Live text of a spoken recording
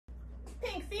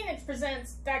Pink Phoenix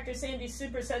presents Dr. Sandy's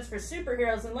Supersets for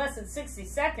Superheroes in less than 60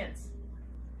 seconds.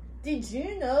 Did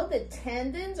you know that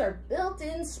tendons are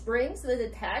built-in springs that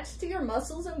attach to your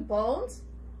muscles and bones?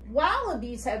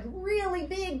 Wallabies have really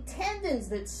big tendons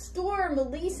that store and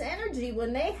release energy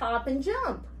when they hop and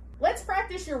jump. Let's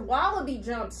practice your Wallaby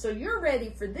Jumps so you're ready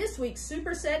for this week's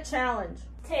Superset Challenge.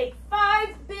 Take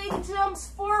 5 big jumps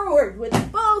forward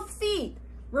with both feet.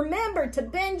 Remember to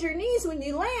bend your knees when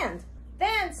you land.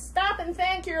 Then stop and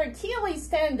thank your Achilles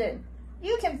tendon.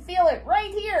 You can feel it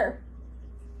right here.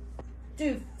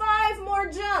 Do 5 more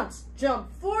jumps.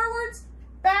 Jump forwards,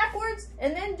 backwards,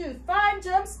 and then do 5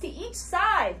 jumps to each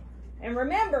side. And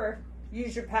remember,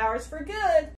 use your powers for good.